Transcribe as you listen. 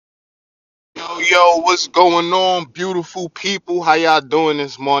Yo, what's going on, beautiful people? How y'all doing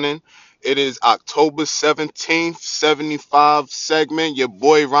this morning? It is October 17th, 75 segment. Your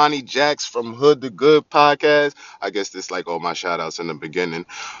boy Ronnie Jacks from Hood to Good podcast. I guess this like all my shout outs in the beginning.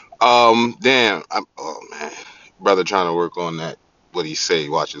 Oh man, brother trying to work on that. What he say,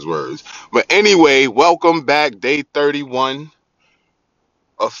 watch his words. But anyway, welcome back, day 31.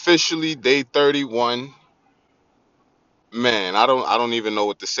 Officially day 31. Man, I don't even know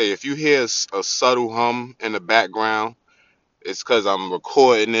what to say. If you hear a subtle hum in the background, it's because I'm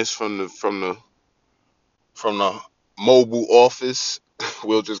recording this from the mobile office.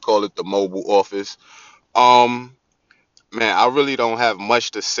 We'll just call it the mobile office. Um, Man, I really don't have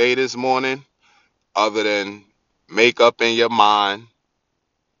much to say this morning other than make up in your mind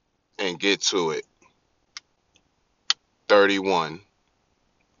and get to it. 31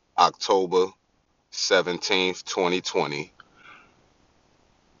 October 17th, 2020.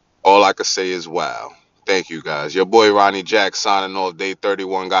 All I can say is wow. Thank you guys. Your boy Ronnie Jack signing off. Day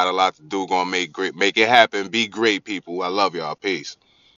 31. Got a lot to do. Gonna make it happen. Be great, people. I love y'all. Peace.